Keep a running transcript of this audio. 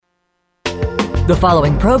The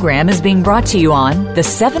following program is being brought to you on the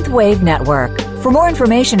Seventh Wave Network. For more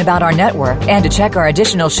information about our network and to check our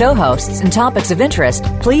additional show hosts and topics of interest,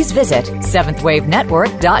 please visit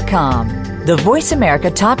seventhwavenetwork.com. The Voice America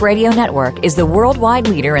Talk Radio Network is the worldwide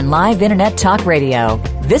leader in live Internet talk radio.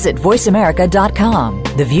 Visit voiceamerica.com.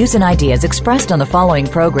 The views and ideas expressed on the following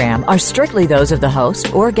program are strictly those of the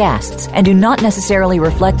host or guests and do not necessarily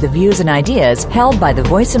reflect the views and ideas held by the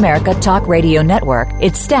Voice America Talk Radio Network,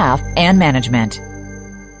 its staff, and management.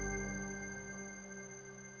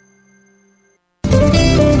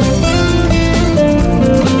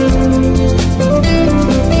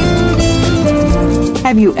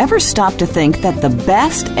 Have you ever stopped to think that the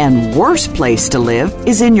best and worst place to live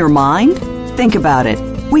is in your mind? Think about it.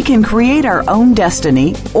 We can create our own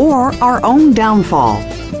destiny or our own downfall.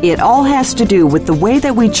 It all has to do with the way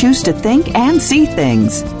that we choose to think and see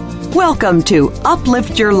things. Welcome to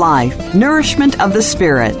Uplift Your Life, Nourishment of the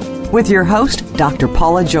Spirit, with your host, Dr.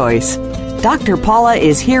 Paula Joyce. Dr. Paula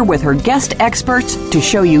is here with her guest experts to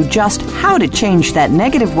show you just how to change that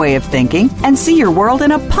negative way of thinking and see your world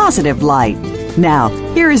in a positive light. Now,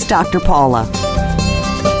 here is Dr. Paula.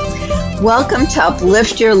 Welcome to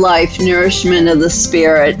Uplift Your Life, Nourishment of the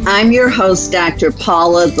Spirit. I'm your host, Dr.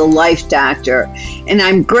 Paula, the Life Doctor, and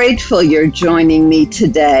I'm grateful you're joining me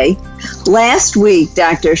today. Last week,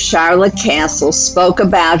 Dr. Charlotte Castle spoke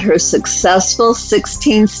about her successful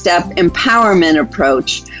 16-step empowerment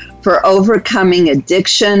approach for overcoming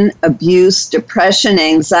addiction, abuse, depression,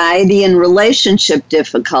 anxiety, and relationship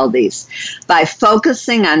difficulties by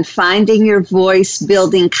focusing on finding your voice,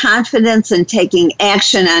 building confidence, and taking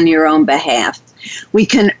action on your own behalf. We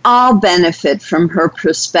can all benefit from her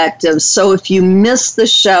perspective, so if you missed the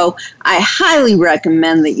show, I highly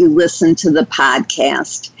recommend that you listen to the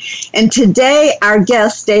podcast. And today, our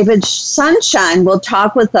guest, David Sunshine, will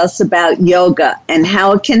talk with us about yoga and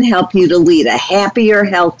how it can help you to lead a happier,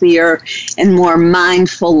 healthier, and more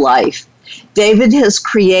mindful life. David has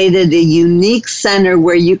created a unique center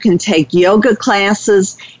where you can take yoga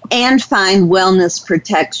classes and find wellness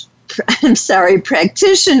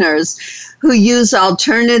practitioners who use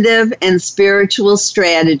alternative and spiritual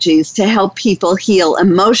strategies to help people heal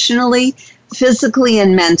emotionally, physically,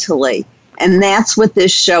 and mentally. And that's what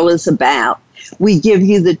this show is about. We give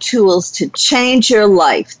you the tools to change your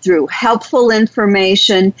life through helpful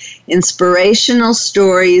information, inspirational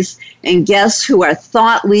stories, and guests who are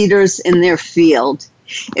thought leaders in their field.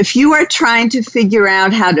 If you are trying to figure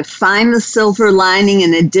out how to find the silver lining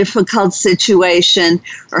in a difficult situation,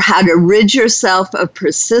 or how to rid yourself of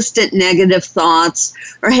persistent negative thoughts,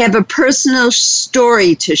 or have a personal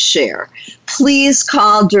story to share, please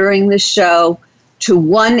call during the show to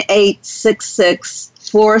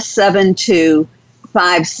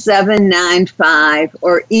 1-866-472-5795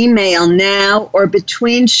 or email now or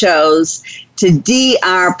between shows to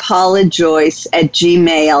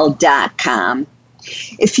drpaulajoyce@gmail.com.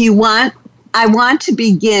 If you want, I want to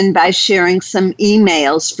begin by sharing some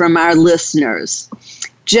emails from our listeners.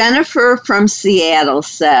 Jennifer from Seattle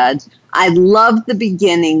said, "I loved the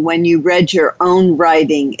beginning when you read your own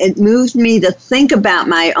writing. It moved me to think about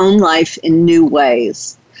my own life in new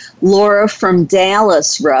ways." Laura from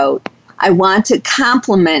Dallas wrote, "I want to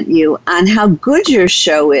compliment you on how good your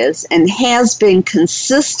show is and has been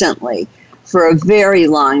consistently for a very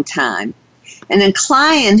long time." And a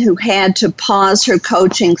client who had to pause her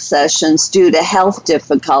coaching sessions due to health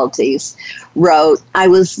difficulties wrote, "I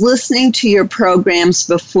was listening to your programs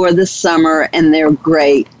before the summer and they're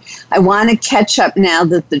great. I want to catch up now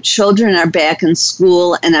that the children are back in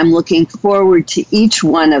school and I'm looking forward to each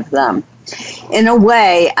one of them. In a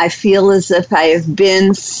way, I feel as if I have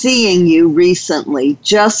been seeing you recently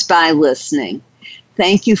just by listening.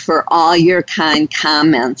 Thank you for all your kind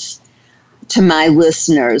comments to my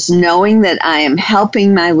listeners. Knowing that I am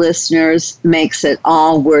helping my listeners makes it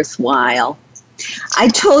all worthwhile." I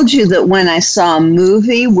told you that when I saw a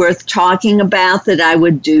movie worth talking about that I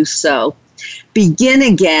would do so. Begin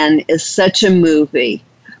Again is such a movie.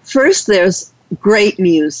 First, there's great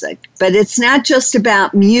music, but it's not just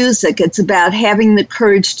about music. It's about having the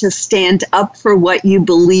courage to stand up for what you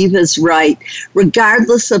believe is right,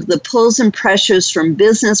 regardless of the pulls and pressures from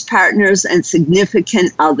business partners and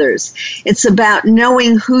significant others. It's about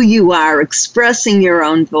knowing who you are, expressing your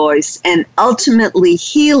own voice, and ultimately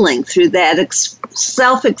healing through that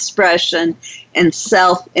self-expression and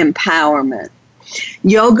self-empowerment.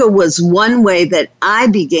 Yoga was one way that I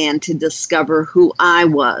began to discover who I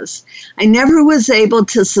was. I never was able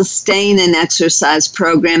to sustain an exercise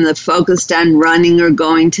program that focused on running or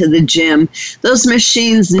going to the gym. Those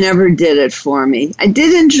machines never did it for me. I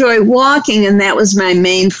did enjoy walking, and that was my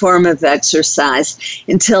main form of exercise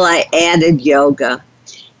until I added yoga.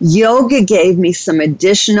 Yoga gave me some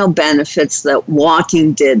additional benefits that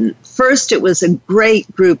walking didn't. First, it was a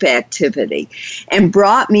great group activity and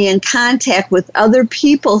brought me in contact with other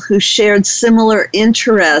people who shared similar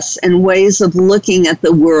interests and ways of looking at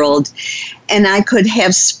the world, and I could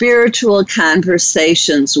have spiritual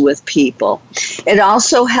conversations with people. It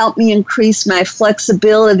also helped me increase my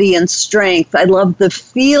flexibility and strength. I loved the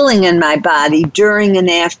feeling in my body during and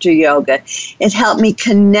after yoga. It helped me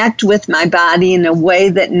connect with my body in a way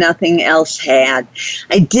that nothing else had.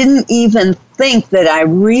 I didn't even think that I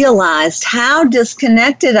realized how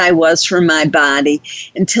disconnected I was from my body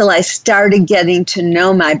until I started getting to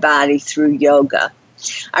know my body through yoga.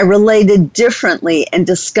 I related differently and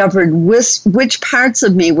discovered which parts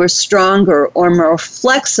of me were stronger or more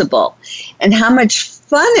flexible, and how much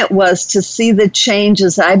fun it was to see the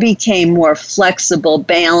changes. I became more flexible,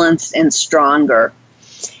 balanced, and stronger,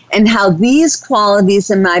 and how these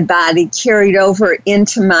qualities in my body carried over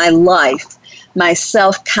into my life. My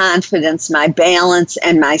self-confidence, my balance,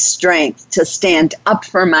 and my strength to stand up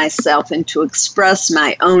for myself and to express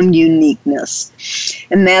my own uniqueness.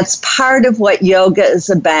 And that's part of what yoga is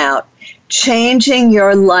about, changing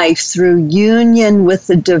your life through union with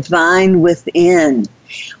the divine within.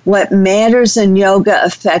 What matters in yoga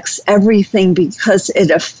affects everything because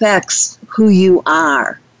it affects who you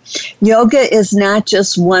are. Yoga is not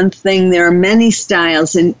just one thing. There are many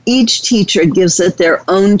styles, and each teacher gives it their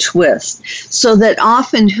own twist, so that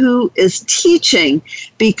often who is teaching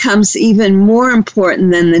becomes even more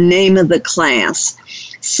important than the name of the class.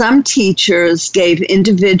 Some teachers gave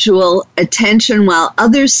individual attention, while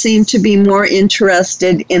others seemed to be more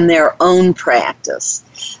interested in their own practice.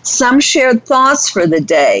 Some shared thoughts for the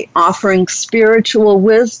day, offering spiritual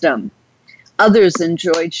wisdom. Others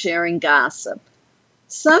enjoyed sharing gossip.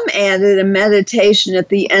 Some added a meditation at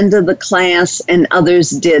the end of the class, and others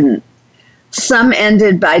didn't. Some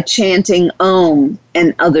ended by chanting Om,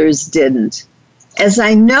 and others didn't. As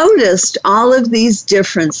I noticed all of these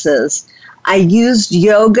differences, I used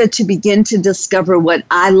yoga to begin to discover what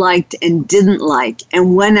I liked and didn't like,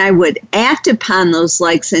 and when I would act upon those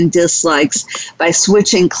likes and dislikes by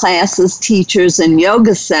switching classes, teachers, and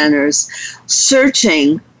yoga centers,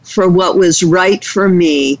 searching for what was right for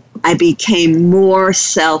me, I became more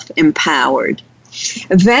self-empowered.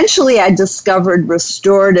 Eventually, I discovered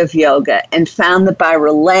restorative yoga and found that by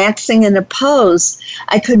relaxing in a pose,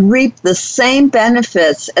 I could reap the same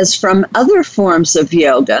benefits as from other forms of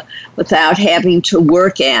yoga without having to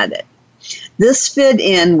work at it. This fit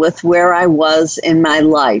in with where I was in my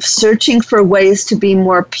life, searching for ways to be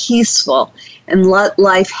more peaceful and let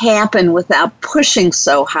life happen without pushing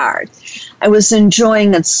so hard. I was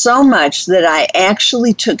enjoying it so much that I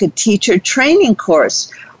actually took a teacher training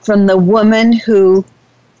course from the woman who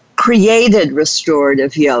created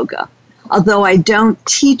restorative yoga. Although I don't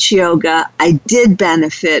teach yoga, I did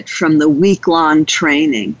benefit from the week-long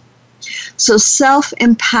training. So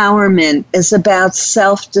self-empowerment is about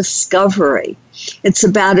self-discovery. It's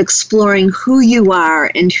about exploring who you are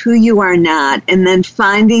and who you are not, and then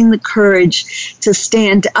finding the courage to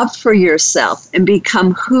stand up for yourself and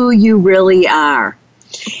become who you really are.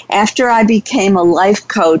 After I became a life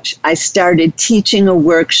coach, I started teaching a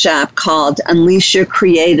workshop called Unleash Your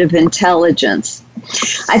Creative Intelligence.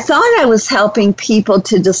 I thought I was helping people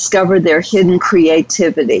to discover their hidden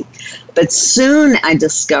creativity, but soon I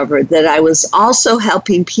discovered that I was also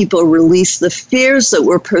helping people release the fears that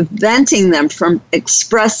were preventing them from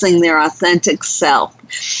expressing their authentic self.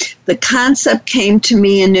 The concept came to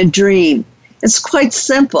me in a dream. It's quite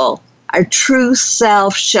simple. Our true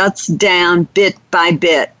self shuts down bit by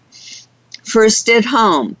bit. First at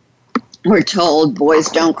home, we're told, boys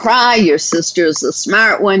don't cry, your sister's a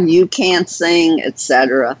smart one, you can't sing,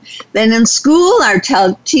 etc. Then in school, our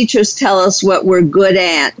teachers tell us what we're good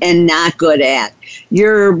at and not good at.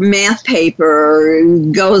 Your math paper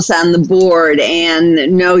goes on the board,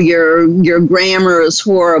 and no, your grammar is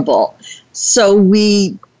horrible. So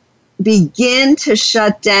we begin to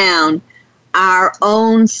shut down our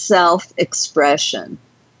own self-expression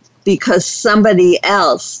because somebody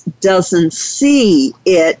else doesn't see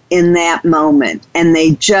it in that moment, and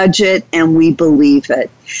they judge it and we believe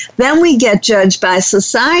it. Then we get judged by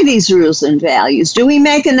society's rules and values. Do we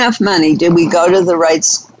make enough money? Did we go to the right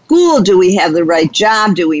school? Do we have the right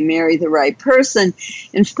job? Do we marry the right person?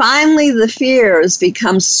 And finally, the fears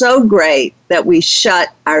become so great that we shut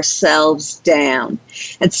ourselves down.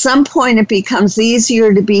 At some point, it becomes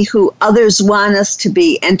easier to be who others want us to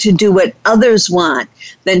be and to do what others want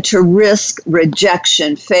than to risk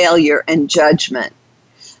rejection, failure, and judgment.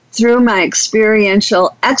 Through my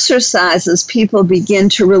experiential exercises, people begin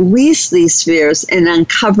to release these fears and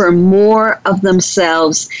uncover more of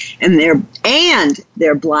themselves and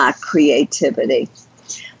their blocked creativity.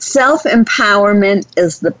 Self-empowerment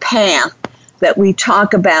is the path that we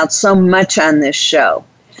talk about so much on this show.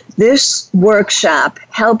 This workshop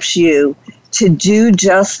helps you to do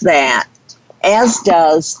just that, as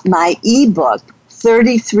does my ebook,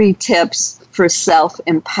 33 Tips for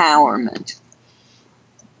Self-Empowerment.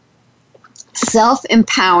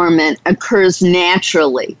 Self-empowerment occurs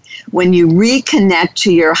naturally when you reconnect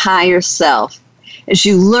to your higher self. As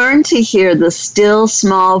you learn to hear the still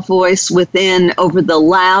small voice within over the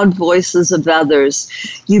loud voices of others,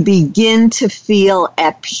 you begin to feel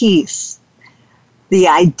at peace. The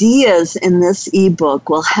ideas in this ebook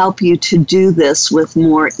will help you to do this with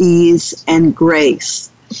more ease and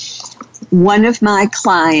grace. One of my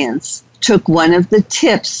clients took one of the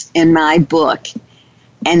tips in my book,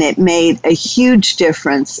 and it made a huge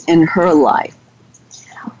difference in her life.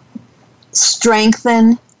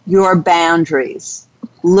 Strengthen your boundaries.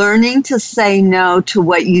 Learning to say no to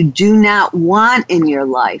what you do not want in your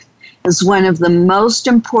life is one of the most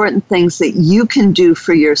important things that you can do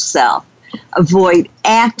for yourself. Avoid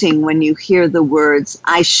acting when you hear the words,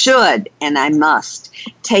 I should and I must.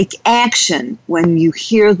 Take action when you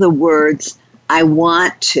hear the words, I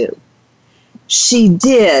want to. She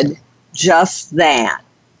did just that.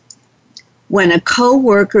 When a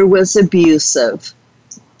coworker was abusive,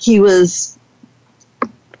 he was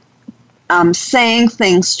saying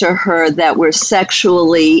things to her that were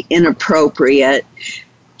sexually inappropriate.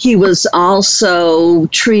 He was also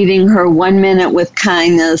treating her 1 minute with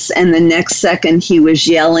kindness, and the next second he was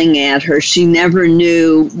yelling at her. She never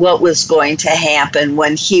knew what was going to happen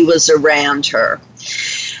when he was around her.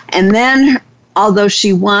 And then, although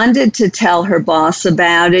she wanted to tell her boss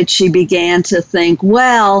about it, she began to think,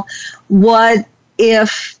 well, what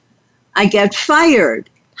if I get fired?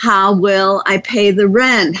 How will I pay the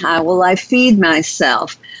rent? How will I feed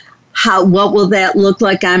myself? What will that look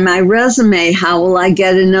like on my resume? How will I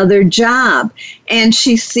get another job? And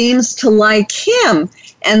she seems to like him.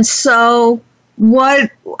 And so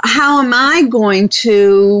how am I going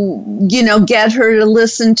to, get her to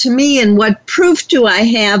listen to me? And what proof do I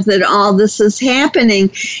have that all this is happening?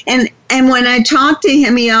 And when I talk to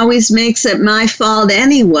him, he always makes it my fault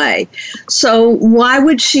anyway. So why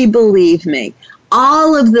would she believe me?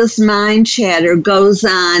 All of this mind chatter goes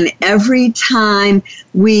on every time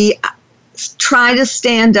we try to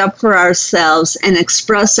stand up for ourselves and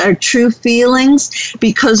express our true feelings,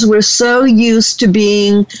 because we're so used to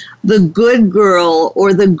being the good girl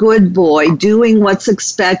or the good boy, doing what's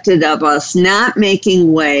expected of us, not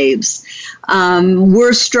making waves.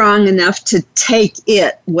 We're strong enough to take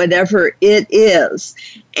it, whatever it is.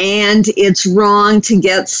 And it's wrong to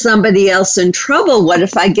get somebody else in trouble. What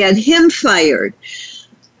if I get him fired?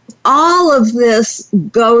 All of this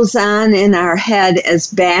goes on in our head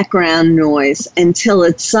as background noise until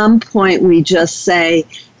at some point we just say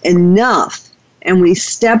enough, and we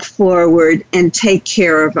step forward and take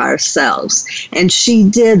care of ourselves. And she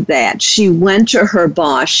did that. She went to her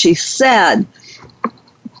boss. She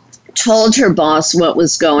told her boss what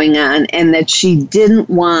was going on and that she didn't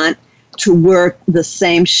want to work the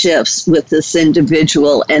same shifts with this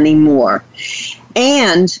individual anymore.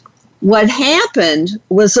 And what happened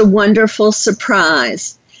was a wonderful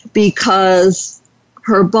surprise, because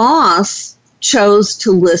her boss chose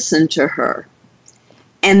to listen to her.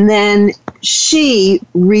 And then she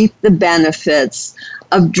reaped the benefits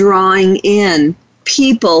of drawing in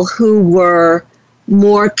people who were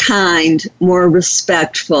more kind, more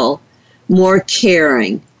respectful, more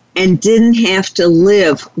caring, and didn't have to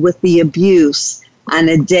live with the abuse on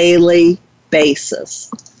a daily basis.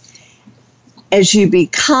 As you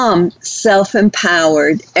become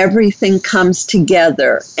self-empowered, everything comes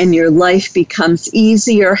together and your life becomes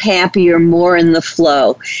easier, happier, more in the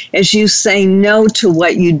flow. As you say no to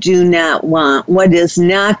what you do not want, what is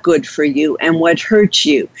not good for you and what hurts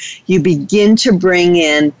you, you begin to bring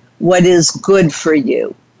in what is good for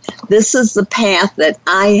you. This is the path that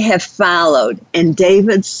I have followed, and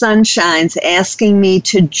David Sunshine's asking me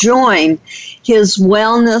to join his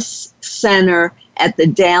wellness center at the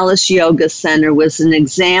Dallas Yoga Center was an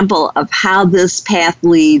example of how this path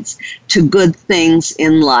leads to good things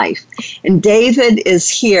in life. And David is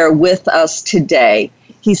here with us today.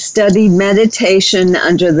 He studied meditation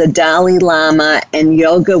under the Dalai Lama and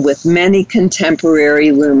yoga with many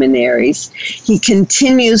contemporary luminaries. He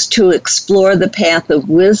continues to explore the path of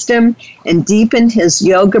wisdom and deepen his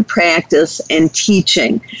yoga practice and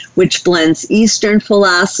teaching, which blends Eastern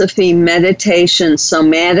philosophy, meditation,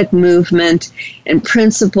 somatic movement, and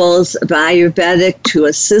principles of Ayurvedic to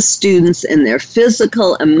assist students in their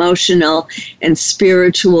physical, emotional, and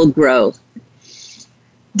spiritual growth.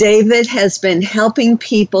 David has been helping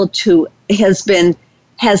people has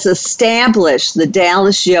established the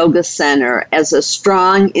Dallas Yoga Center as a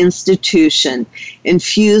strong institution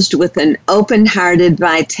infused with an open-hearted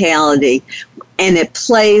vitality, and it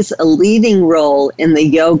plays a leading role in the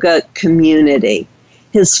yoga community.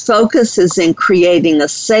 His focus is in creating a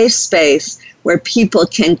safe space where people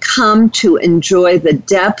can come to enjoy the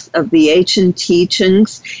depth of the ancient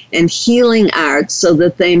teachings and healing arts so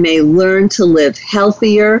that they may learn to live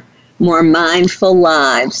healthier, more mindful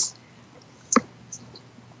lives.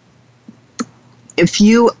 If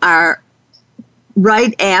you are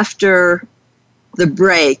right after the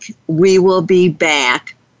break, we will be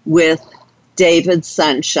back with David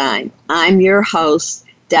Sunshine. I'm your host,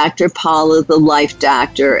 Dr. Paula, the Life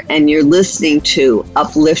Doctor, and you're listening to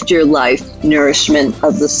Uplift Your Life, Nourishment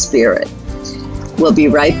of the Spirit. We'll be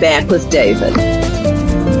right back with David.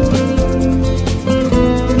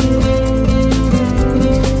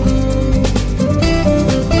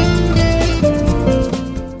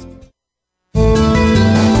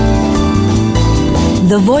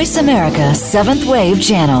 The Voice America 7th Wave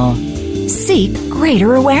Channel. Seek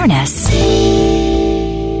greater awareness.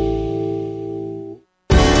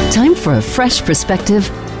 Time for a fresh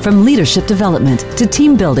perspective. From leadership development to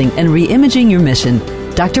team building and re-imaging your mission,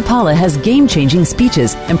 Dr. Paula has game-changing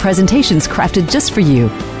speeches and presentations crafted just for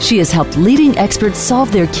you. She has helped leading experts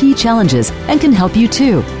solve their key challenges and can help you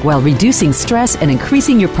too, while reducing stress and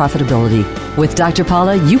increasing your profitability. With Dr.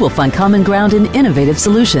 Paula, you will find common ground in innovative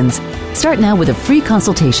solutions. Start now with a free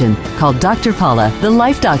consultation. Call Dr. Paula, the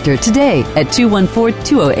Life Doctor, today at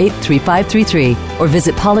 214-208-3533 or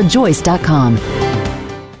visit paulajoyce.com.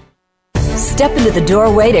 Step into the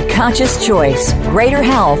doorway to conscious choice, greater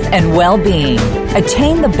health, and well-being.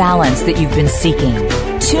 Attain the balance that you've been seeking.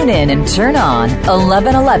 Tune in and turn on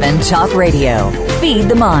 1111 Talk Radio. Feed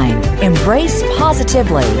the mind. Embrace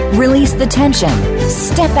positively. Release the tension.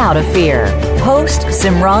 Step out of fear. Host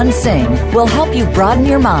Simran Singh will help you broaden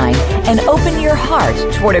your mind and open your heart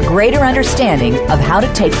toward a greater understanding of how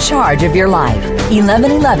to take charge of your life.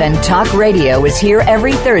 1111 Talk Radio is here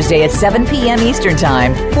every Thursday at 7 p.m. Eastern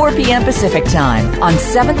Time, 4 p.m. Pacific Time on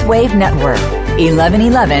 7th Wave Network.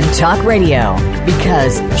 1111 Talk Radio,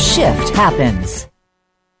 because shift happens.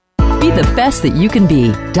 Be the best that you can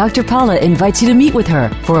be. Dr. Paula invites you to meet with her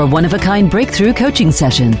for a one-of-a-kind breakthrough coaching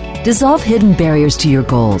session. Dissolve hidden barriers to your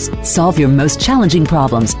goals, solve your most challenging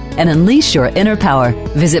problems, and unleash your inner power.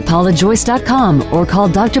 Visit paulajoyce.com or call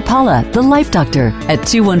Dr. Paula, the Life Doctor, at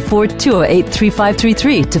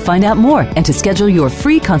 214-208-3533 to find out more and to schedule your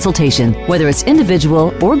free consultation. Whether it's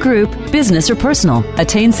individual or group, business or personal,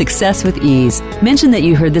 attain success with ease. Mention that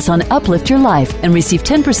you heard this on Uplift Your Life and receive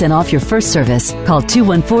 10% off your first service. Call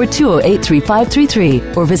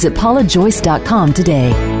 214-208-3533 or visit paulajoyce.com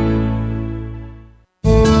today.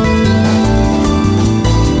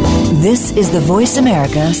 This is the Voice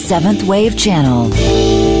America 7th Wave Channel.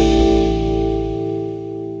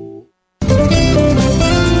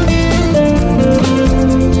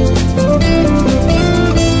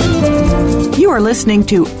 You are listening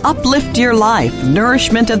to Uplift Your Life,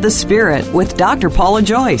 Nourishment of the Spirit with Dr. Paula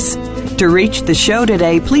Joyce. To reach the show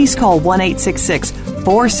today, please call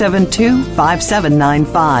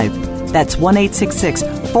 1-866-472-5795. That's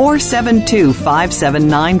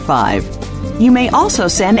 1-866-472-5795. You may also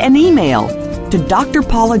send an email to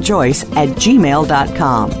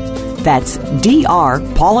drpaulajoyce@gmail.com. That's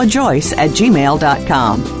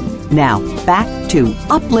drpaulajoyce@gmail.com. Now, back to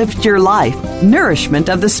Uplift Your Life, Nourishment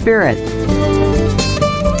of the Spirit.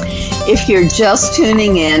 If you're just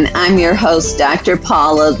tuning in, I'm your host, Dr.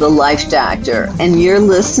 Paula, the Life Doctor, and you're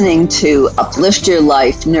listening to Uplift Your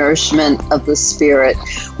Life, Nourishment of the Spirit.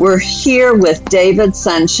 We're here with David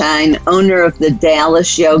Sunshine, owner of the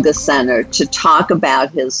Dallas Yoga Center, to talk about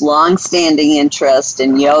his long-standing interest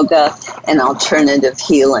in yoga and alternative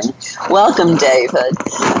healing. Welcome, David.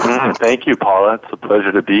 Thank you, Paula. It's a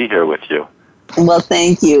pleasure to be here with you. Well,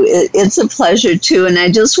 thank you. It's a pleasure, too. And I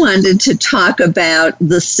just wanted to talk about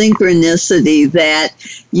the synchronicity that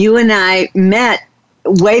you and I met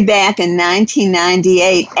way back in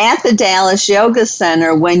 1998 at the Dallas Yoga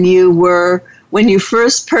Center when you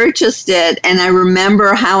first purchased it. And I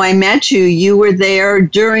remember how I met you. You were there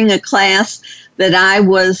during a class that I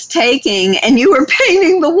was taking, and you were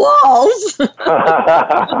painting the walls.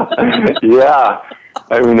 Yeah.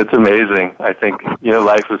 I mean, it's amazing. I think,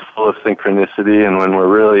 life is full of synchronicity, and when we're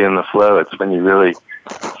really in the flow, it's when you really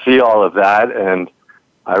see all of that. And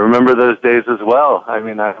I remember those days as well. I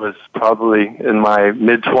mean, I was probably in my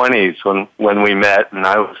mid-20s when we met, and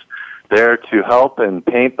I was there to help and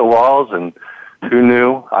paint the walls, and who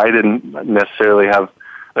knew? I didn't necessarily have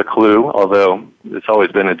a clue, although it's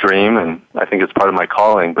always been a dream, and I think it's part of my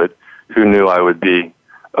calling, but who knew I would be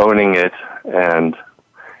owning it and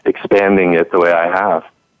expanding it the way I have.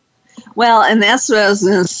 Well, and that's what I was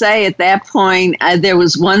going to say. At that point, there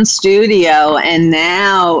was one studio, and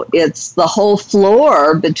now it's the whole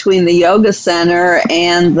floor between the yoga center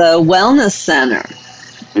and the wellness center.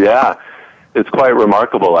 Yeah, it's quite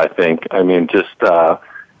remarkable, I think. I mean, just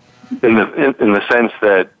in the sense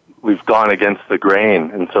that we've gone against the grain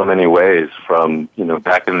in so many ways from,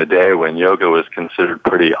 back in the day when yoga was considered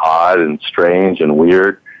pretty odd and strange and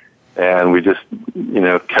weird. And we just,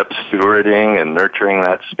 kept stewarding and nurturing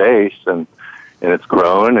that space, and it's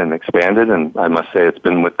grown and expanded. And I must say, it's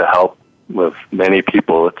been with the help of many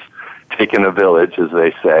people. It's taken a village, as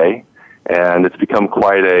they say, and it's become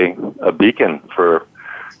quite a beacon for,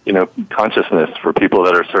 consciousness for people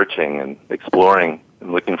that are searching and exploring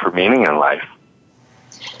and looking for meaning in life.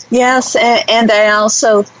 Yes, and I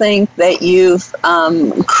also think that you've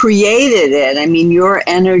created it. I mean, your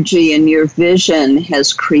energy and your vision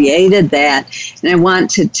has created that. And I want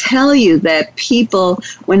to tell you that people,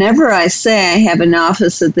 whenever I say I have an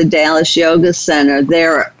office at the Dallas Yoga Center,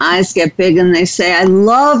 their eyes get big and they say, I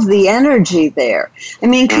love the energy there. I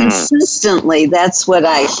mean, consistently, that's what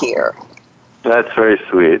I hear. That's very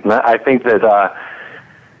sweet. And I think that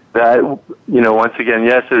once again,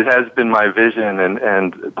 yes, it has been my vision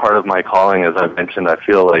and part of my calling, as I mentioned. I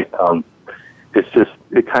feel like it's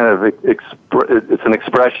an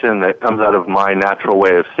expression that comes out of my natural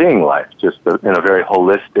way of seeing life, just in a very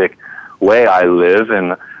holistic way I live,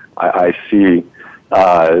 and I see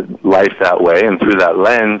life that way and through that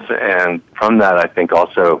lens. And from that, I think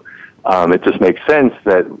also it just makes sense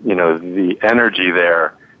that, the energy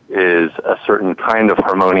there is a certain kind of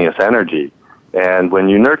harmonious energy. And when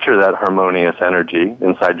you nurture that harmonious energy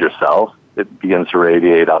inside yourself, it begins to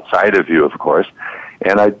radiate outside of you, of course.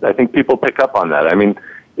 And I think people pick up on that. I mean,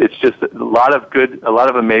 it's just a lot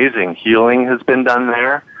of amazing healing has been done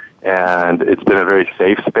there. And it's been a very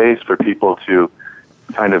safe space for people to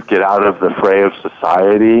kind of get out of the fray of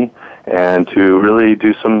society and to really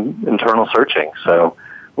do some internal searching. So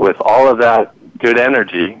with all of that good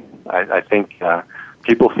energy, I think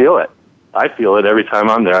people feel it. I feel it every time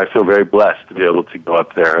I'm there. I feel very blessed to be able to go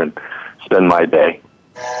up there and spend my day.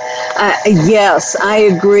 Yes, I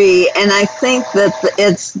agree. And I think that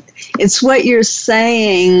it's what you're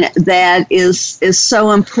saying that is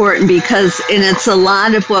so important, because, and it's a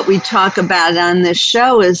lot of what we talk about on this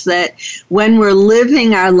show, is that when we're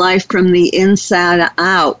living our life from the inside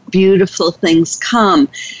out, beautiful things come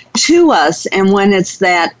to us. And when it's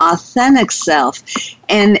that authentic self.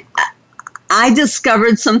 And I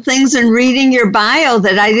discovered some things in reading your bio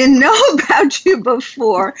that I didn't know about you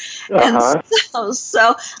before. And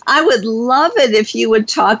so I would love it if you would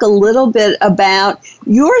talk a little bit about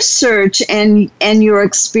your search and your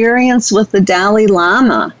experience with the Dalai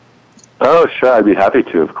Lama. Oh, sure. I'd be happy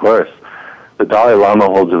to, of course. The Dalai Lama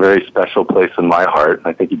holds a very special place in my heart.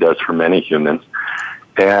 I think he does for many humans.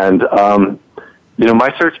 And,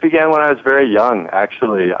 my search began when I was very young,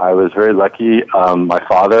 actually. I was very lucky. My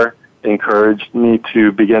father encouraged me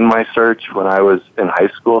to begin my search when I was in high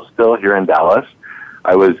school still here in Dallas.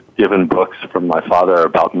 I was given books from my father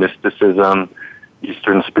about mysticism,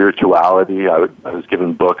 Eastern spirituality. I was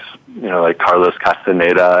given books, like Carlos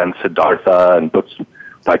Castaneda and Siddhartha, and books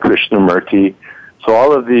by Krishnamurti. So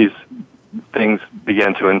all of these things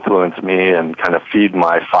began to influence me and kind of feed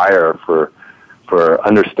my fire for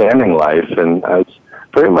understanding life. And I was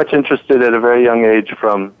very much interested at a very young age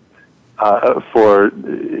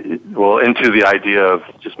into the idea of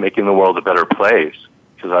just making the world a better place,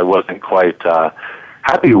 because I wasn't quite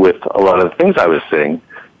happy with a lot of the things I was seeing.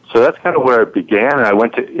 So that's kind of where it began. And I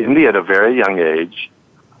went to India at a very young age.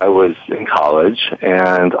 I was in college,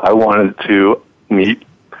 and I wanted to meet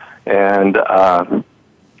and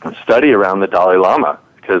study around the Dalai Lama,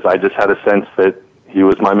 because I just had a sense that he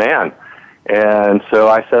was my man. And so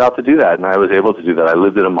I set out to do that, and I was able to do that. I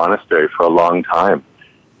lived in a monastery for a long time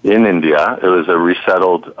in India. It was a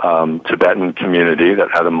resettled Tibetan community that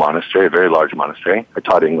had a monastery, a very large monastery. I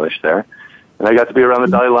taught English there. And I got to be around the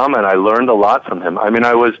Dalai Lama, and I learned a lot from him. I mean,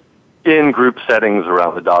 I was in group settings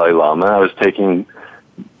around the Dalai Lama. I was taking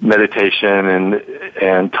meditation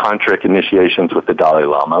and tantric initiations with the Dalai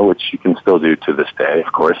Lama, which you can still do to this day,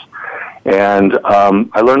 of course. And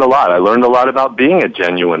I learned a lot. I learned a lot about being a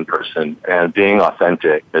genuine person and being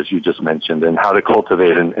authentic, as you just mentioned, and how to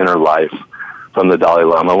cultivate an inner life from the Dalai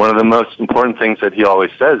Lama. One of the most important things that he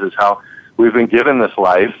always says is how we've been given this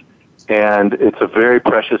life, and it's a very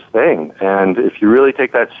precious thing. And if you really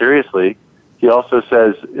take that seriously, he also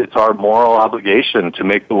says it's our moral obligation to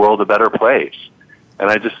make the world a better place. And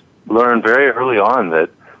I just learned very early on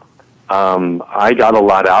that I got a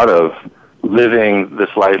lot out of living this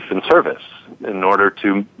life in service in order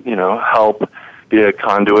to, help be a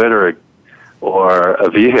conduit or a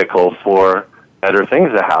vehicle for better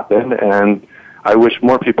things to happen. And I wish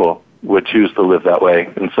more people would choose to live that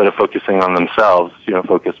way instead of focusing on themselves,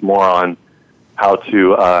 focus more on how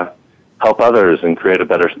to help others and create a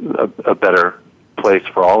better place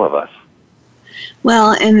for all of us.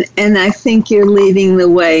 Well, and I think you're leading the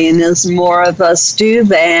way, and as more of us do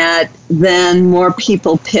that, then more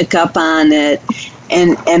people pick up on it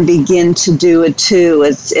and begin to do it too.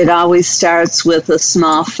 It always starts with a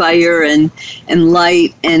small fire and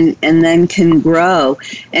light and then can grow.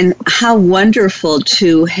 And how wonderful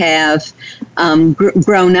to have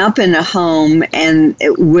grown up in a home and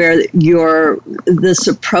where this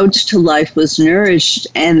approach to life was nourished,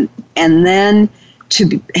 and then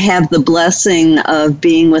to have the blessing of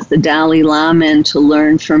being with the Dalai Lama and to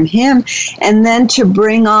learn from him, and then to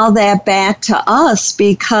bring all that back to us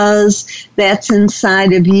because that's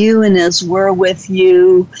inside of you, and as we're with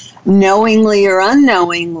you, knowingly or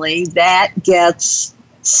unknowingly, that gets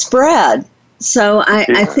spread. So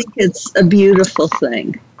I think it's a beautiful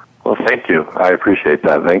thing. Well, thank you. I appreciate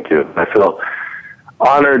that. Thank you. I feel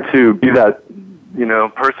honored to be that,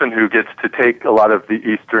 person who gets to take a lot of the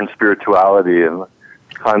Eastern spirituality and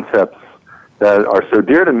concepts that are so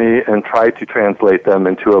dear to me and try to translate them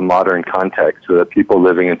into a modern context so that people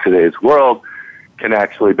living in today's world can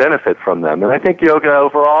actually benefit from them. And I think yoga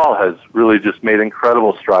overall has really just made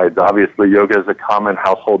incredible strides. Obviously, yoga is a common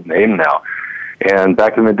household name now. And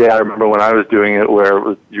back in the day, I remember when I was doing it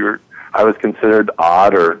where I was considered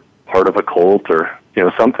odd or part of a cult or,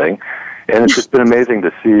 something. And it's just been amazing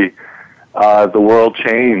to see the world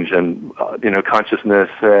change and, consciousness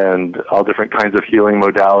and all different kinds of healing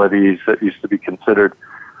modalities that used to be considered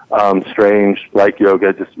strange, like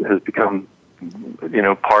yoga, just has become,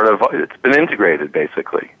 part of, it's been integrated,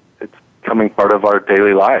 basically. It's becoming part of our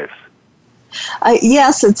daily lives.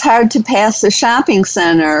 Yes, it's hard to pass a shopping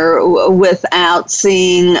center without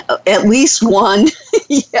seeing at least one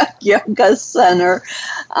yoga center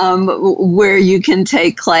where you can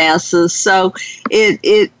take classes. So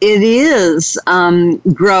it is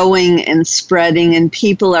growing and spreading, and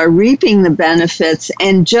people are reaping the benefits.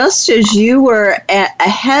 And just as you were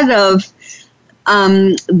ahead of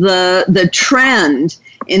the trend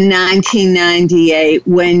in 1998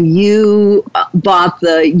 when you bought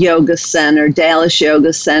the yoga center, Dallas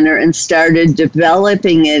Yoga Center, and started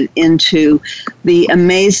developing it into the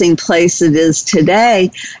amazing place it is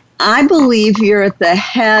today, I believe you're at the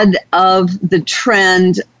head of the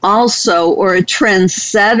trend also, or a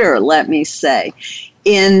trendsetter, let me say,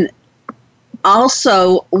 in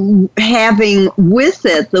also having with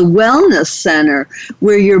it the wellness center,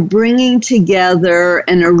 where you're bringing together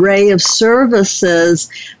an array of services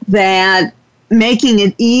that making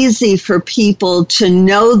it easy for people to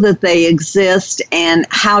know that they exist and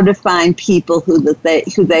how to find people who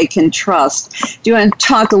they can trust. Do you want to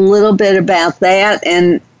talk a little bit about that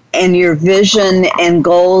and your vision and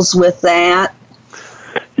goals with that?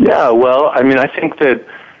 Yeah, well, I think that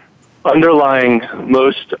underlying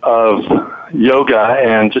most of yoga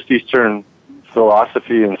and just Eastern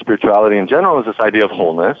philosophy and spirituality in general is this idea of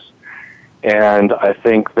wholeness. And I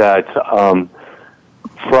think that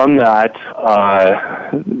from that,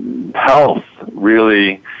 health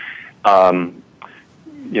really, comes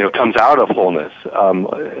out of wholeness.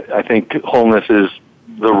 I think wholeness is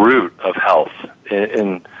the root of health,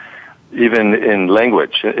 even in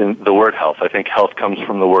language, in the word health. I think health comes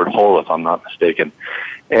from the word whole, if I'm not mistaken.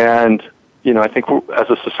 And, I think as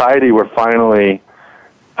a society, we're finally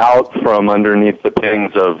out from underneath the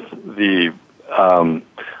pings of the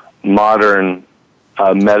modern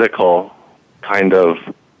medical kind of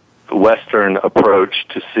Western approach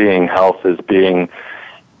to seeing health as being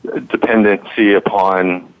dependency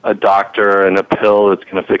upon a doctor and a pill that's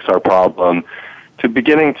going to fix our problem, to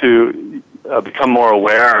beginning to become more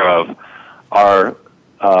aware of our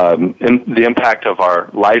the impact of our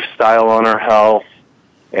lifestyle on our health,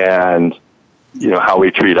 and how we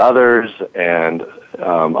treat others, and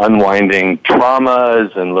unwinding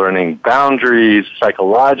traumas and learning boundaries,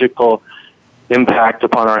 psychological impact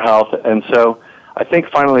upon our health. And so I think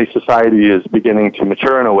finally society is beginning to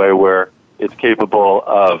mature in a way where it's capable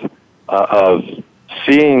of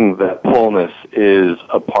seeing that wholeness is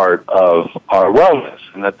a part of our wellness,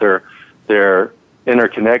 and that they're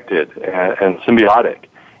interconnected and symbiotic.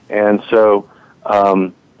 And so,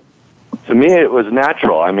 to me, it was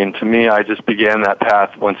natural. I mean, to me, I just began that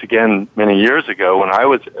path once again many years ago when I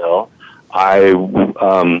was ill. I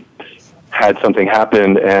had something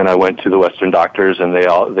happen, and I went to the Western doctors, and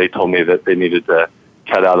they told me that they needed to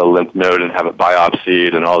cut out a lymph node and have it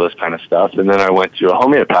biopsied and all this kind of stuff. And then I went to a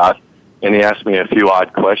homeopath, and he asked me a few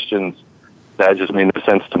odd questions that just made no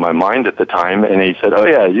sense to my mind at the time. And he said, "Oh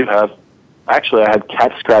yeah, I had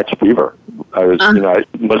cat scratch fever. I was,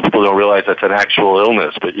 most people don't realize that's an actual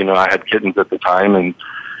illness, but I had kittens at the time, and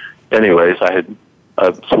anyways, I had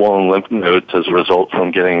swollen lymph nodes as a result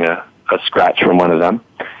from getting a scratch from one of them.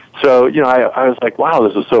 So, I was like, wow,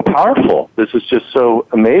 this is so powerful. This is just so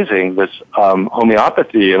amazing, this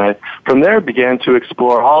homeopathy. And I, from there, began to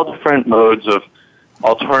explore all different modes of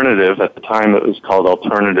alternative. At the time, it was called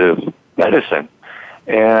alternative medicine.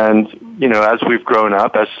 And, as we've grown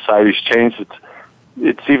up, as society's changed,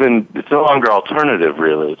 it's no longer alternative,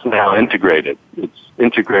 really. It's now integrated. It's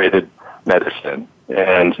integrated medicine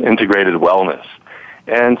and integrated wellness.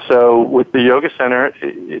 And so with the Yoga Center,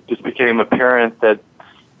 it just became apparent that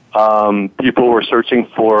people were searching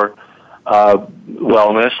for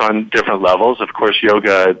wellness on different levels. Of course,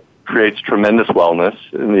 yoga creates tremendous wellness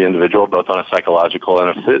in the individual, both on a psychological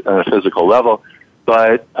and a physical level.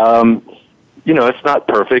 But it's not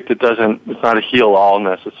perfect. It's not a heal-all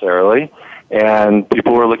necessarily. And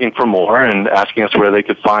people were looking for more and asking us where they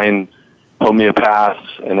could find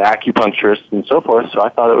homeopaths and acupuncturists and so forth. So I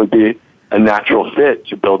thought it would be a natural fit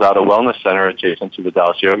to build out a wellness center adjacent to the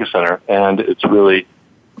Dallas Yoga Center. And it's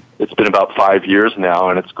been about 5 years now,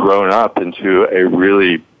 and it's grown up into a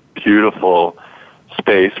really beautiful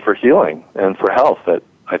space for healing and for health that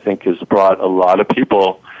I think has brought a lot of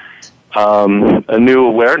people a new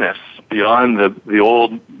awareness beyond the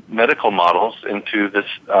old medical models into this.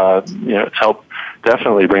 It's helped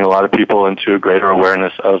definitely bring a lot of people into a greater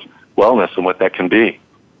awareness of wellness and what that can be.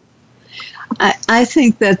 I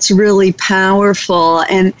think that's really powerful,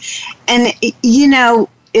 and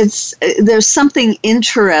there's something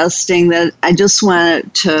interesting that I just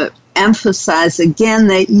wanted to emphasize again,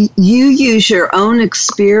 that you use your own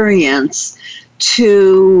experience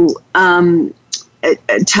to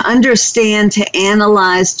understand, to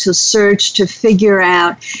analyze, to search, to figure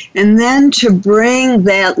out, and then to bring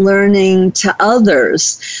that learning to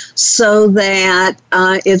others so that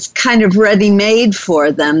it's kind of ready-made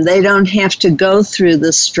for them. They don't have to go through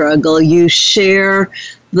the struggle. You share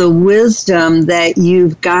the wisdom that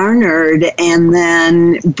you've garnered and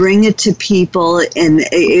then bring it to people, and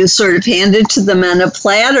you sort of hand it to them on a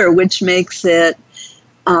platter, which makes it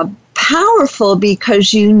powerful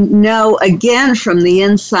because again, from the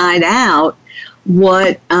inside out,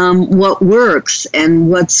 what works and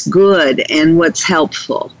what's good and what's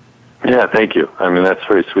helpful. Yeah, thank you. I mean, that's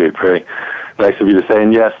very sweet, very nice of you to say.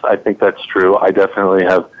 And yes, I think that's true. I definitely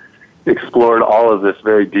have explored all of this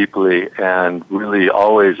very deeply, and really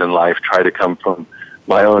always in life try to come from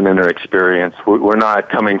my own inner experience. We're not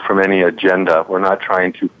coming from any agenda. We're not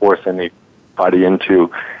trying to force anybody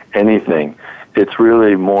into anything. It's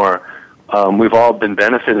really more, we've all been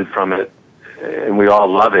benefited from it, and we all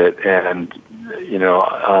love it, and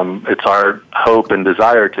it's our hope and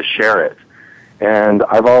desire to share it. And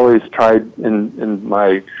I've always tried in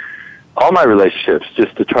all my relationships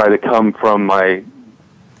just to try to come from my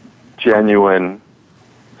genuine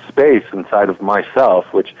space inside of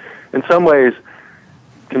myself, which in some ways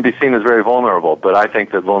can be seen as very vulnerable, but I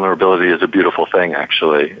think that vulnerability is a beautiful thing,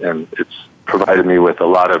 actually, and it's provided me with a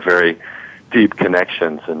lot of very deep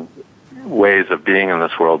connections and ways of being in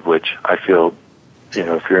this world, which I feel,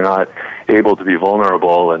 if you're not able to be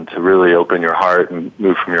vulnerable and to really open your heart and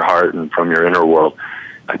move from your heart and from your inner world,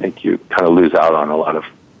 I think you kind of lose out on a lot of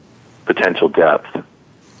potential depth.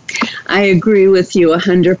 I agree with you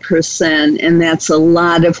 100%, and that's a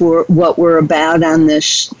lot of what we're about on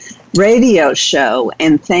this radio show,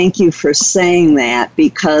 and thank you for saying that,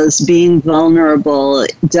 because being vulnerable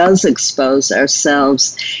does expose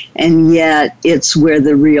ourselves, and yet it's where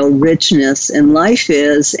the real richness in life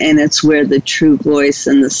is, and it's where the true voice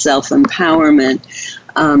and the self-empowerment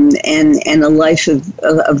and a life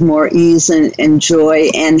of more ease and joy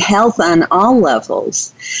and health on all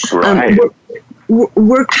levels. Right.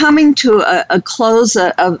 We're coming to a close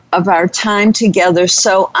of our time together,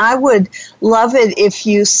 so I would love it if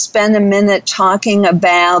you spend a minute talking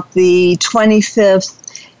about the 25th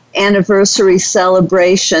anniversary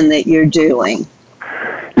celebration that you're doing?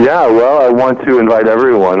 Yeah, well, I want to invite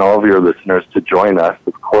everyone, all of your listeners, to join us.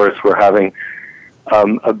 Of course, we're having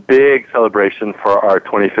a big celebration for our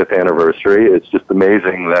 25th anniversary. It's just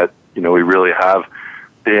amazing that, we really have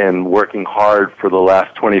been working hard for the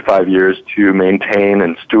last 25 years to maintain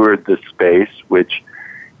and steward this space, which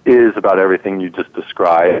is about everything you just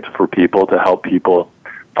described, for people, to help people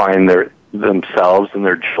find themselves and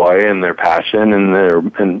their joy and their passion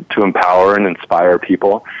and to empower and inspire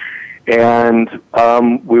people. And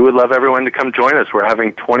we would love everyone to come join us. We're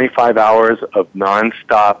having 25 hours of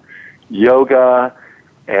nonstop yoga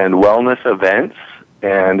and wellness events,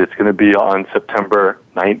 and it's going to be on September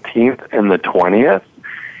 19th and the 20th.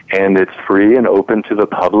 And it's free and open to the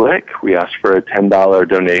public. We ask for a $10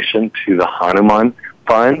 donation to the Hanuman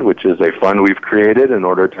Fund, which is a fund we've created in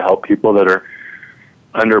order to help people that are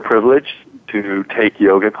underprivileged to take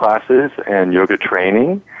yoga classes and yoga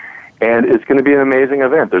training. And it's going to be an amazing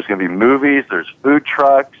event. There's going to be movies, there's food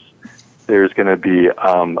trucks, there's going to be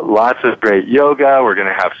lots of great yoga. We're going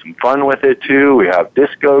to have some fun with it, too. We have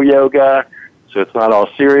disco yoga, so it's not all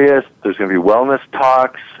serious. There's going to be wellness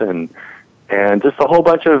talks and just a whole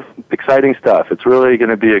bunch of exciting stuff. It's really going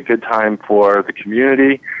to be a good time for the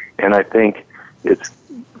community, and I think it's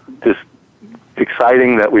just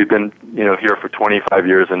exciting that we've been, here for 25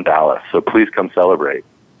 years in Dallas. So please come celebrate.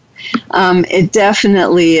 It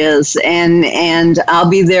definitely is, and I'll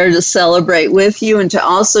be there to celebrate with you and to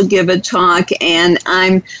also give a talk, and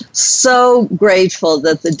I'm so grateful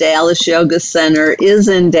that the Dallas Yoga Center is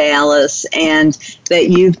in Dallas and that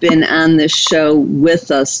you've been on this show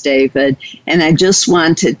with us, David. And I just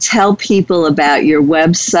want to tell people about your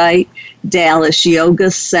website,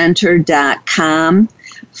 DallasYogaCenter.com.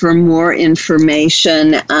 for more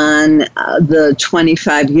information on the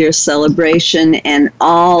 25-year celebration and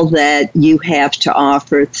all that you have to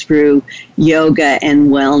offer through yoga and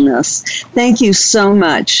wellness. Thank you so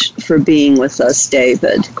much for being with us,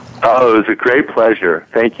 David. Oh, it was a great pleasure.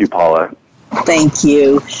 Thank you, Paula. Thank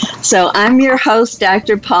you. So I'm your host,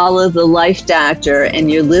 Dr. Paula, the Life Doctor,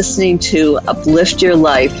 and you're listening to Uplift Your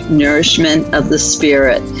Life, Nourishment of the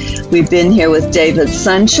Spirit. We've been here with David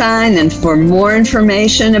Sunshine, and for more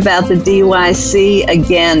information about the DYC,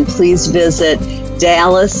 again, please visit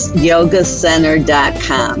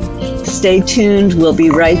DallasYogaCenter.com. Stay tuned. We'll be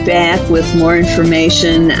right back with more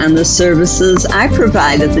information on the services I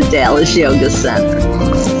provide at the Dallas Yoga Center.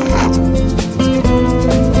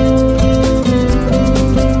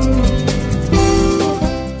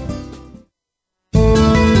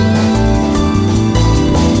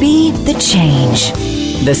 Change.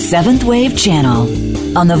 The Seventh Wave Channel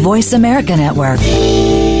on the Voice America Network.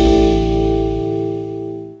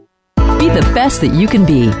 Be the best that you can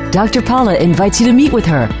be. Dr. Paula invites you to meet with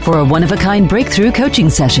her for a one-of-a-kind breakthrough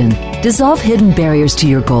coaching session. Dissolve hidden barriers to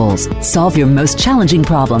your goals, solve your most challenging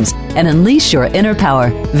problems, and unleash your inner power.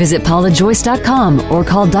 Visit paulajoyce.com or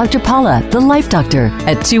call Dr. Paula, the Life Doctor,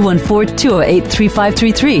 at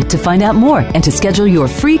 214-208-3533 to find out more and to schedule your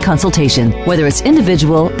free consultation. Whether it's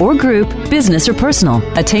individual or group, business or personal,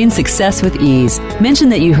 attain success with ease. Mention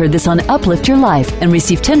that you heard this on Uplift Your Life and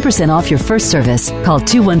receive 10% off your first service. Call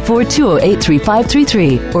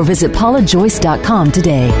 214-208-3533 or visit paulajoyce.com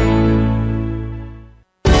today.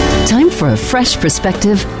 Time for a fresh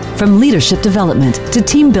perspective. From leadership development to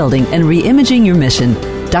team building and re-imaging your mission,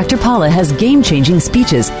 Dr. Paula has game-changing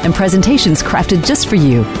speeches and presentations crafted just for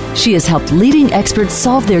you. She has helped leading experts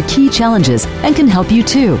solve their key challenges and can help you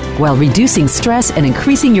too, while reducing stress and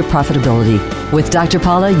increasing your profitability. With Dr.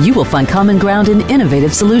 Paula, you will find common ground and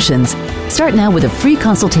innovative solutions. Start now with a free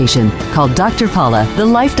consultation. Call Dr. Paula, the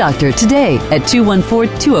Life Doctor, today at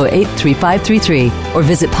 214-208-3533 or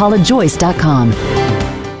visit paulajoyce.com.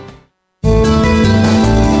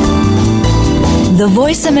 The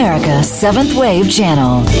Voice America Seventh Wave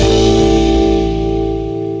Channel.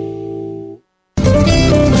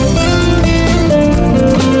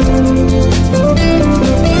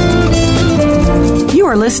 You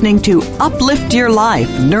are listening to Uplift Your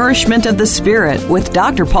Life, Nourishment of the Spirit with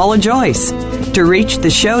Dr. Paula Joyce. To reach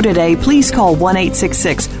the show today, please call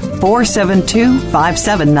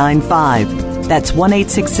 1-866-472-5795. That's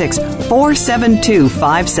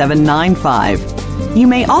 1-866-472-5795. You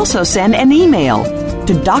may also send an email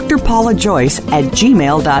to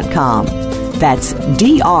drpaulajoyce@gmail.com. That's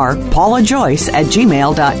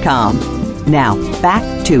drpaulajoyce@gmail.com. Now,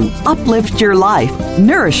 back to Uplift Your Life,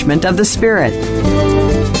 Nourishment of the Spirit.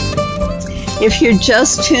 If you're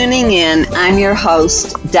just tuning in, I'm your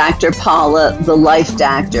host, Dr. Paula, the Life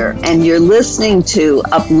Doctor, and you're listening to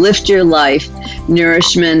Uplift Your Life,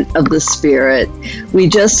 Nourishment of the Spirit. We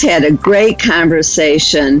just had a great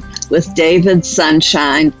conversation with David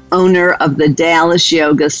Sunshine, owner of the Dallas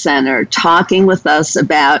Yoga Center, talking with us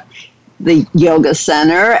about the Yoga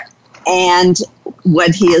Center and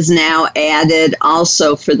what he has now added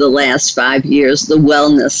also for the last 5 years, the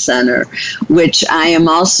Wellness Center, which I am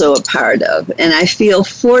also a part of. And I feel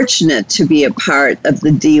fortunate to be a part of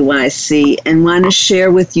the DYC and want to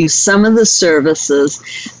share with you some of the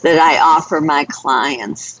services that I offer my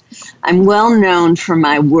clients. I'm well known for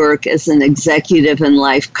my work as an executive and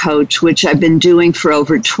life coach, which I've been doing for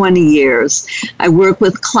over 20 years. I work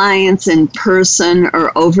with clients in person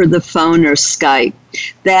or over the phone or Skype.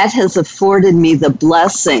 That has afforded me the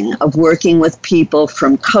blessing of working with people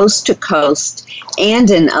from coast to coast and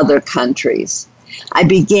in other countries. I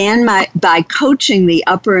began by coaching the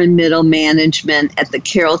upper and middle management at the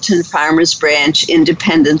Carrollton Farmers Branch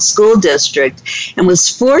Independent School District and was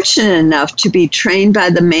fortunate enough to be trained by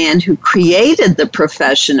the man who created the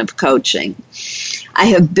profession of coaching. I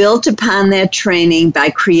have built upon that training by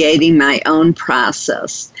creating my own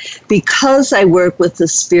process. Because I work with the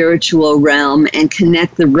spiritual realm and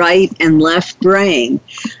connect the right and left brain,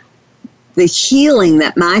 the healing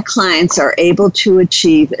that my clients are able to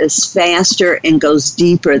achieve is faster and goes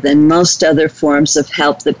deeper than most other forms of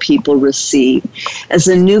help that people receive. As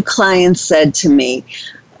a new client said to me,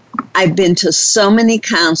 I've been to so many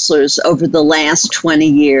counselors over the last 20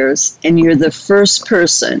 years, and you're the first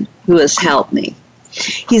person who has helped me.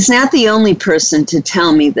 He's not the only person to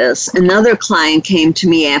tell me this. Another client came to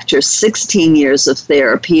me after 16 years of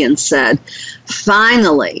therapy and said,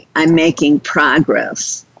 finally, I'm making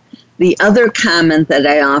progress. The other comment that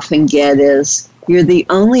I often get is, you're the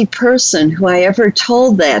only person who I ever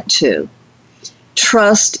told that to.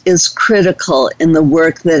 Trust is critical in the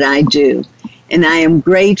work that I do, and I am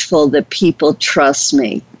grateful that people trust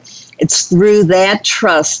me. It's through that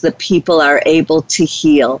trust that people are able to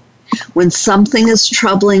heal. When something is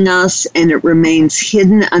troubling us and it remains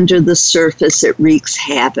hidden under the surface, it wreaks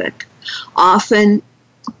havoc, often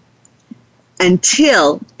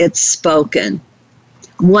until it's spoken.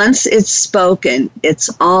 Once it's spoken,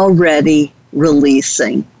 it's already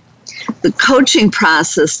releasing. The coaching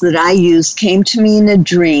process that I use came to me in a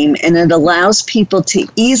dream, and it allows people to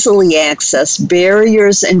easily access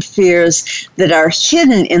barriers and fears that are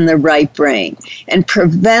hidden in the right brain and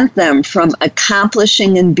prevent them from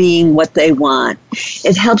accomplishing and being what they want.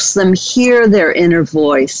 It helps them hear their inner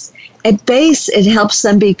voice. At base, it helps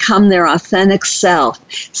them become their authentic self,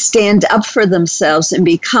 stand up for themselves, and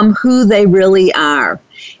become who they really are.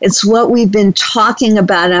 It's what we've been talking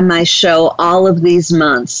about on my show all of these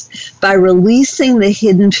months. By releasing the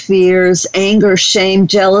hidden fears, anger, shame,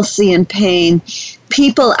 jealousy, and pain,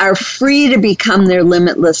 people are free to become their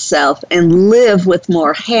limitless self and live with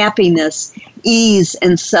more happiness, ease,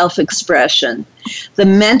 and self-expression. The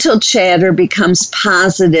mental chatter becomes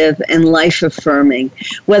positive and life-affirming.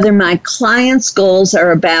 Whether my clients' goals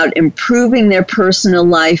are about improving their personal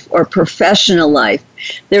life or professional life,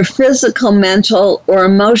 their physical, mental, or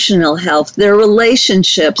emotional health, their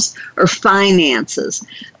relationships, or finances,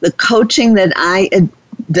 the coaching that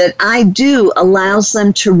I do allows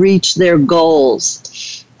them to reach their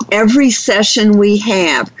goals. Every session we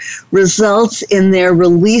have results in their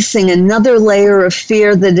releasing another layer of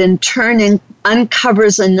fear that in turn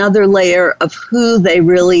uncovers another layer of who they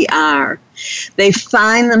really are. They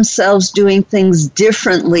find themselves doing things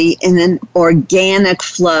differently in an organic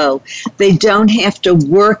flow. They don't have to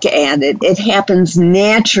work at it. It happens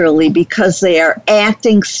naturally because they are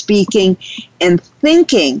acting, speaking, and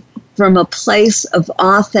thinking from a place of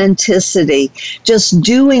authenticity, just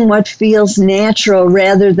doing what feels natural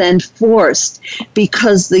rather than forced,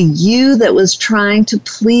 because the you that was trying to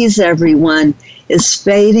please everyone is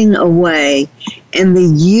fading away, and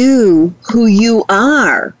the you who you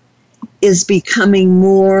are is becoming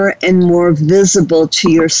more and more visible to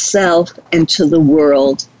yourself and to the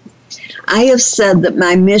world. I have said that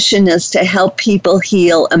my mission is to help people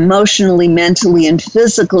heal emotionally, mentally, and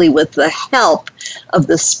physically with the help of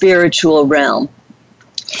the spiritual realm.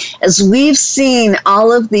 As we've seen,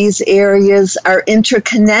 all of these areas are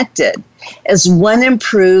interconnected. As one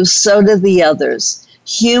improves, so do the others.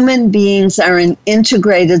 Human beings are an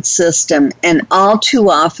integrated system, and all too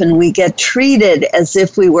often we get treated as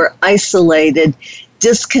if we were isolated,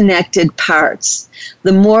 disconnected parts.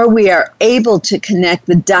 The more we are able to connect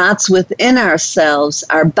the dots within ourselves,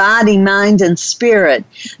 our body, mind, and spirit,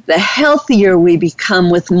 the healthier we become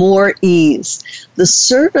with more ease. The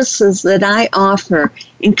services that I offer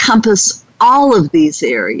encompass all of these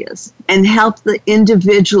areas and help the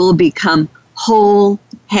individual become whole,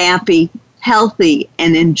 happy, healthy,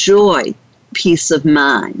 and enjoy peace of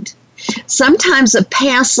mind. Sometimes a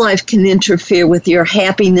past life can interfere with your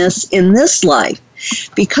happiness in this life.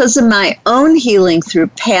 Because of my own healing through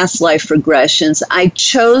past life regressions, I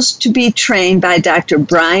chose to be trained by Dr.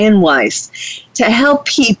 Brian Weiss to help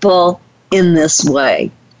people in this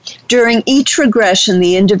way. During each regression,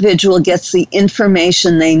 the individual gets the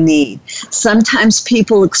information they need. Sometimes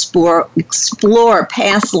people explore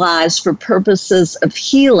past lives for purposes of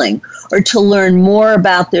healing or to learn more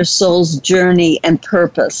about their soul's journey and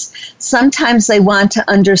purpose. Sometimes they want to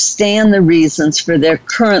understand the reasons for their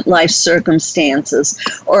current life circumstances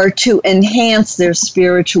or to enhance their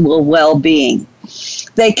spiritual well-being.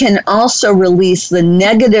 They can also release the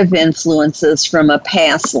negative influences from a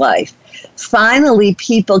past life. Finally,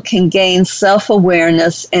 people can gain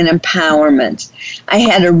self-awareness and empowerment. I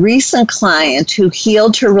had a recent client who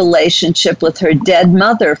healed her relationship with her dead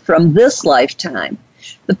mother from this lifetime.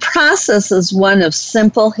 The process is one of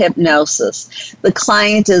simple hypnosis. The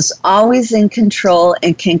client is always in control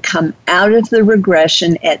and can come out of the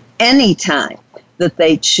regression at any time that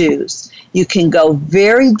they choose. You can go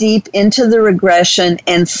very deep into the regression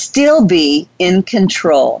and still be in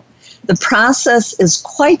control. The process is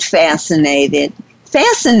quite fascinating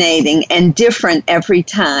and different every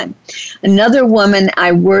time. Another woman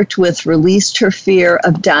I worked with released her fear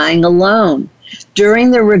of dying alone. During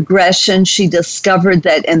the regression, she discovered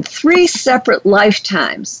that in 3 separate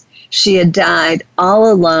lifetimes, she had died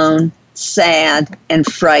all alone, sad, and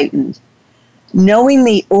frightened. Knowing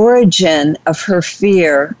the origin of her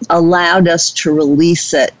fear allowed us to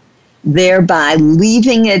release it, thereby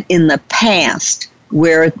leaving it in the past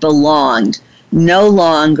where it belonged, no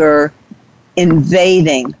longer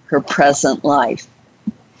invading her present life.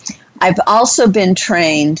 I've also been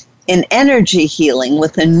trained in energy healing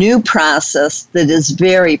with a new process that is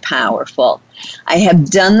very powerful. I have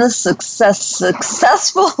done this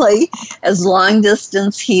successfully as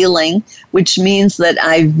long-distance healing, which means that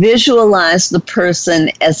I visualize the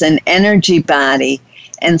person as an energy body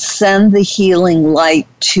and send the healing light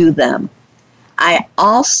to them. I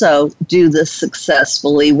also do this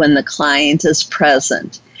successfully when the client is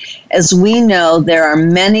present. As we know, there are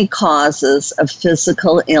many causes of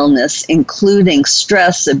physical illness, including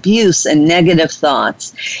stress, abuse, and negative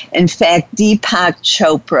thoughts. In fact, Deepak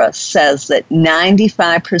Chopra says that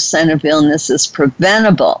 95% of illness is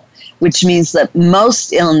preventable, which means that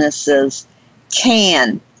most illnesses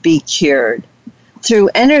can be cured.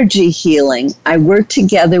 Through energy healing, I work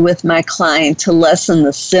together with my client to lessen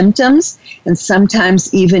the symptoms and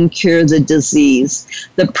sometimes even cure the disease.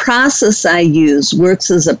 The process I use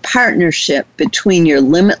works as a partnership between your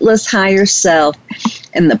limitless higher self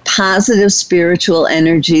and the positive spiritual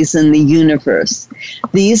energies in the universe.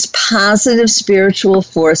 These positive spiritual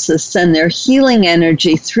forces send their healing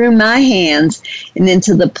energy through my hands and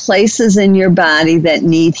into the places in your body that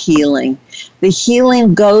need healing. The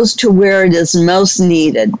healing goes to where it is most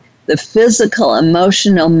needed, the physical,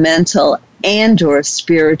 emotional, mental, and/or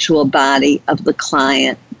spiritual body of the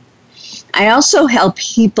client. I also help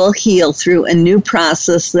people heal through a new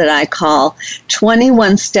process that I call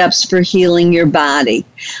 21 Steps for Healing Your Body.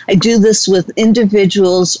 I do this with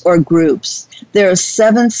individuals or groups. There are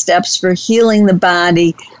 7 steps for healing the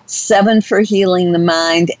body, 7 for healing the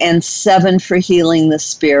mind, and 7 for healing the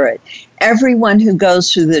spirit. Everyone who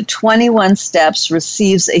goes through the 21 steps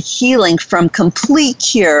receives a healing from complete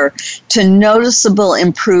cure to noticeable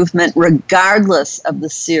improvement regardless of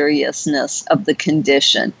the seriousness of the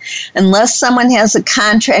condition. Unless someone has a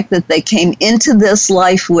contract that they came into this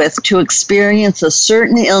life with to experience a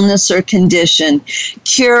certain illness or condition,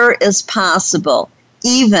 cure is possible,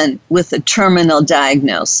 even with a terminal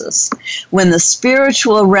diagnosis. When the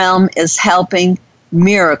spiritual realm is helping,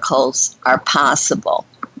 miracles are possible.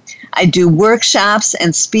 I do workshops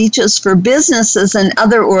and speeches for businesses and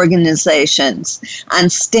other organizations on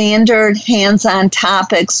standard hands-on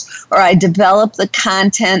topics, or I develop the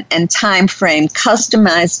content and time frame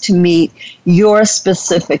customized to meet your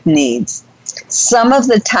specific needs. Some of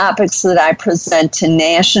the topics that I present to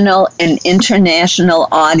national and international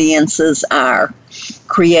audiences are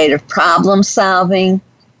creative problem solving,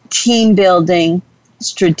 team building,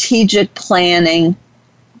 strategic planning,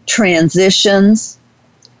 transitions,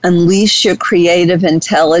 unleash your creative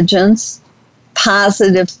intelligence,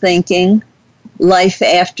 positive thinking, life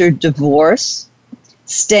after divorce,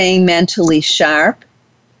 staying mentally sharp,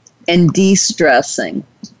 and de-stressing.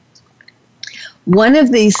 One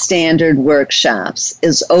of these standard workshops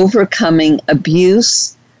is overcoming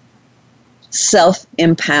abuse,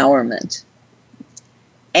 self-empowerment.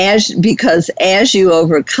 because as you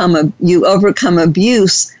overcome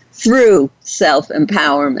abuse through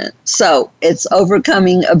self-empowerment. So it's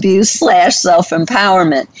overcoming abuse /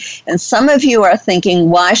 self-empowerment. And some of you are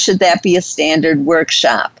thinking, why should that be a standard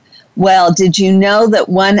workshop? Well, did you know that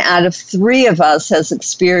 1 out of 3 of us has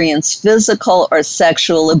experienced physical or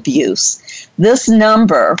sexual abuse? This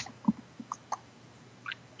number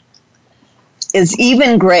is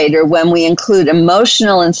even greater when we include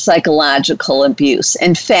emotional and psychological abuse.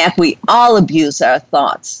 In fact, we all abuse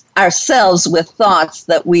ourselves with thoughts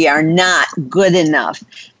that we are not good enough,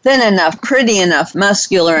 thin enough, pretty enough,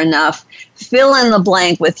 muscular enough. Fill in the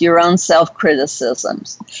blank with your own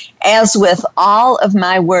self-criticisms. As with all of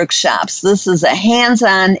my workshops, this is a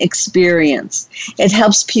hands-on experience. It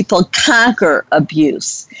helps people conquer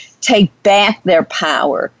abuse, take back their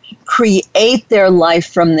power, create their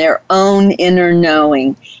life from their own inner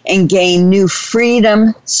knowing, and gain new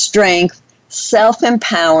freedom, strength,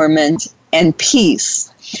 self-empowerment, and peace.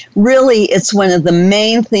 Really, it's one of the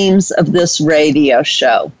main themes of this radio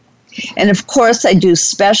show. And of course, I do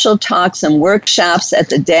special talks and workshops at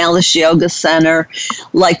the Dallas Yoga Center,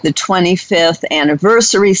 like the 25th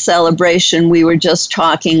anniversary celebration we were just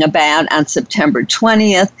talking about on September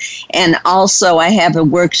 20th. And also, I have a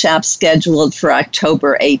workshop scheduled for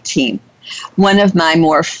October 18th. One of my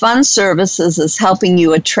more fun services is helping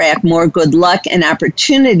you attract more good luck and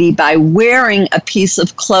opportunity by wearing a piece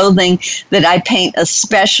of clothing that I paint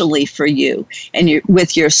especially for you and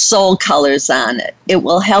with your soul colors on it. It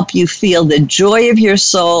will help you feel the joy of your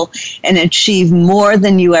soul and achieve more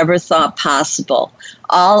than you ever thought possible.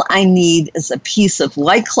 All I need is a piece of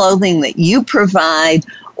white clothing that you provide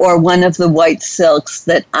or one of the white silks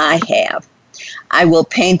that I have. I will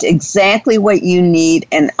paint exactly what you need,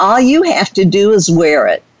 and all you have to do is wear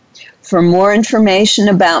it. For more information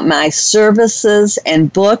about my services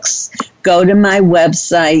and books, go to my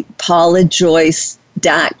website,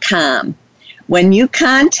 paulajoyce.com. When you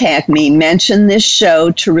contact me, mention this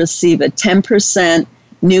show to receive a 10%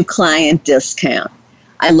 new client discount.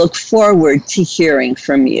 I look forward to hearing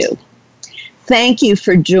from you. Thank you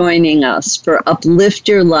for joining us for Uplift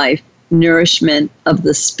Your Life, Nourishment of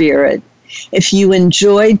the Spirit. If you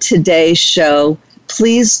enjoyed today's show,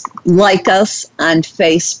 please like us on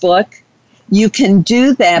Facebook. You can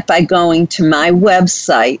do that by going to my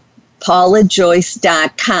website,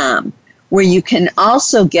 paulajoyce.com, where you can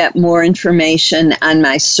also get more information on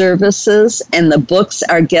my services and the books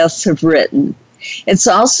our guests have written. It's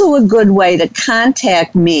also a good way to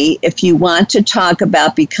contact me if you want to talk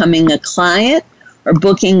about becoming a client or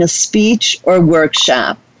booking a speech or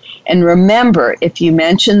workshop. And remember, if you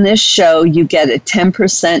mention this show, you get a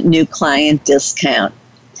 10% new client discount.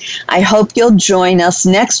 I hope you'll join us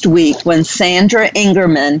next week when Sandra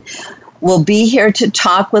Ingerman will be here to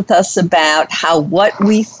talk with us about how what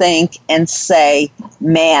we think and say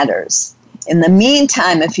matters. In the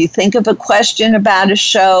meantime, if you think of a question about a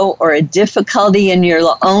show or a difficulty in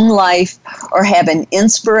your own life or have an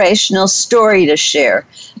inspirational story to share,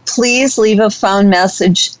 please leave a phone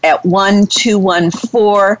message at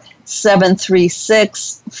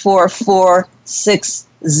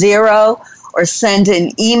 1-214-736-4460 or send an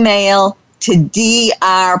email to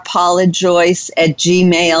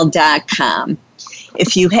drpaulajoyce@gmail.com.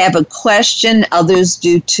 If you have a question, others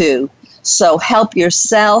do too. So help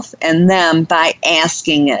yourself and them by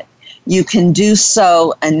asking it. You can do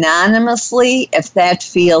so anonymously if that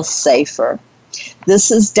feels safer.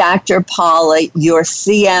 This is Dr. Paula, your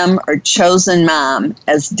CM or chosen mom,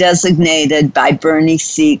 as designated by Bernie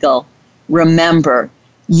Siegel. Remember,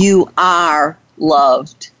 you are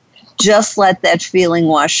loved. Just let that feeling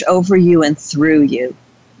wash over you and through you.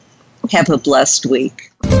 Have a blessed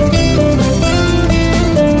week.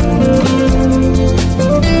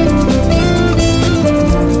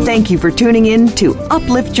 Thank you for tuning in to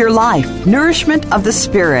Uplift Your Life, Nourishment of the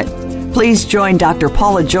Spirit. Please join Dr.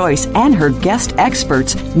 Paula Joyce and her guest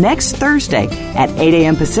experts next Thursday at 8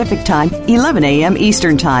 a.m. Pacific Time, 11 a.m.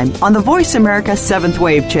 Eastern Time on the Voice America 7th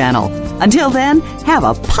Wave channel. Until then, have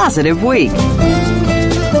a positive week.